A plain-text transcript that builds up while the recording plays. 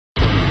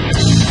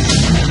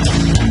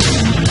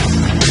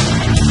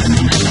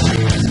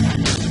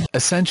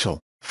Essential,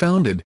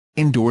 founded,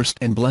 endorsed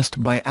and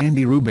blessed by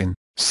Andy Rubin,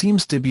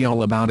 seems to be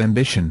all about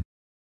ambition.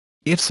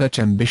 If such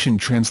ambition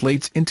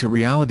translates into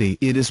reality,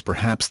 it is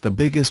perhaps the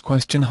biggest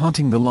question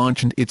haunting the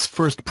launch and its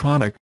first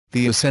product,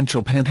 the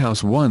Essential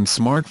Penthouse 1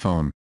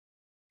 smartphone.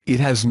 It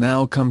has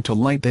now come to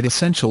light that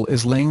Essential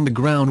is laying the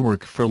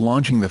groundwork for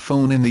launching the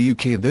phone in the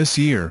UK this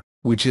year,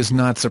 which is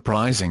not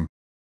surprising.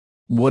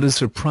 What is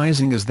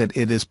surprising is that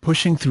it is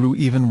pushing through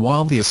even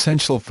while the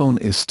Essential phone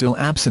is still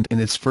absent in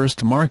its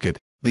first market,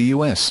 the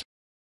US.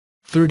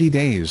 30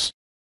 days.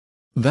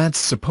 That's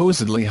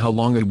supposedly how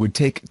long it would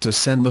take to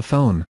send the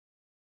phone.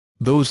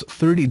 Those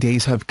 30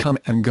 days have come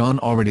and gone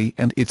already,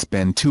 and it's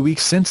been 2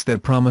 weeks since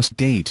that promised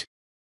date.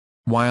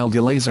 While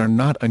delays are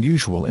not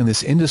unusual in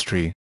this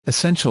industry,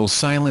 Essential's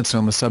silence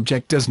on the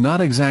subject does not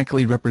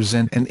exactly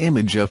represent an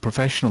image of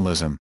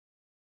professionalism.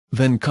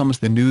 Then comes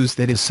the news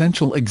that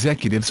Essential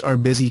executives are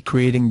busy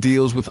creating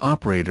deals with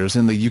operators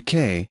in the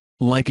UK,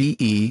 like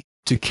EE,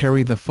 to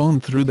carry the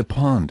phone through the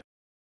pond.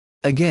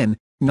 Again,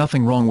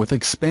 nothing wrong with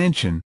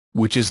expansion,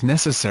 which is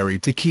necessary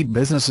to keep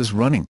businesses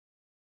running.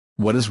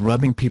 What is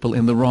rubbing people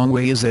in the wrong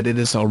way is that it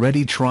is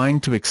already trying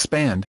to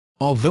expand,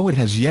 although it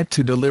has yet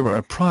to deliver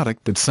a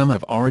product that some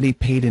have already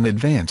paid in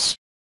advance.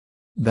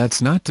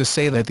 That's not to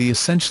say that the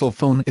Essential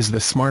phone is the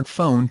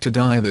smartphone to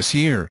die this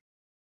year.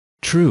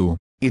 True,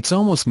 its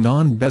almost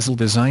non-bezel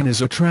design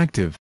is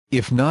attractive,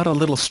 if not a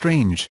little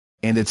strange,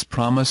 and its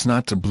promise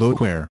not to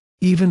bloatware,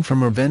 even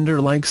from a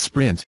vendor like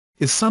Sprint,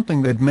 is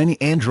something that many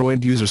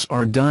Android users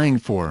are dying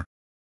for.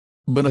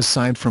 But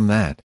aside from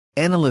that,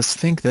 analysts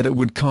think that it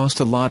would cost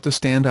a lot to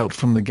stand out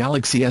from the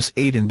Galaxy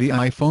S8 and the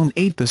iPhone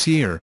 8 this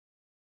year.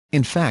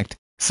 In fact,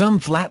 some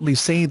flatly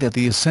say that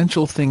the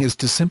Essential thing is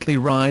to simply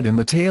ride in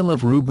the tail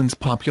of Rubin's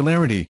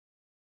popularity.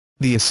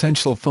 The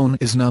Essential phone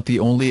is not the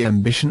only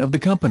ambition of the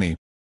company.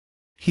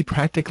 He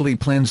practically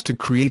plans to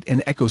create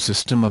an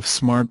ecosystem of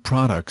smart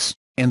products,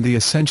 and the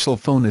Essential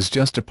phone is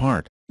just a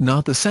part,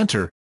 not the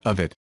center, of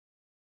it.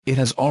 It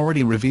has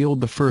already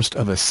revealed the first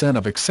of a set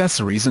of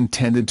accessories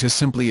intended to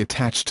simply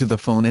attach to the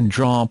phone and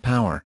draw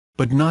power,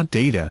 but not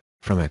data,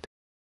 from it.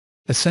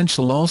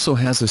 Essential also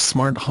has a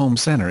smart home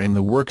center in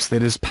the works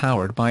that is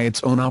powered by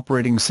its own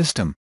operating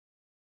system.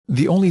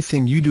 The only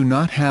thing you do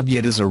not have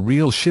yet is a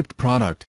real shipped product,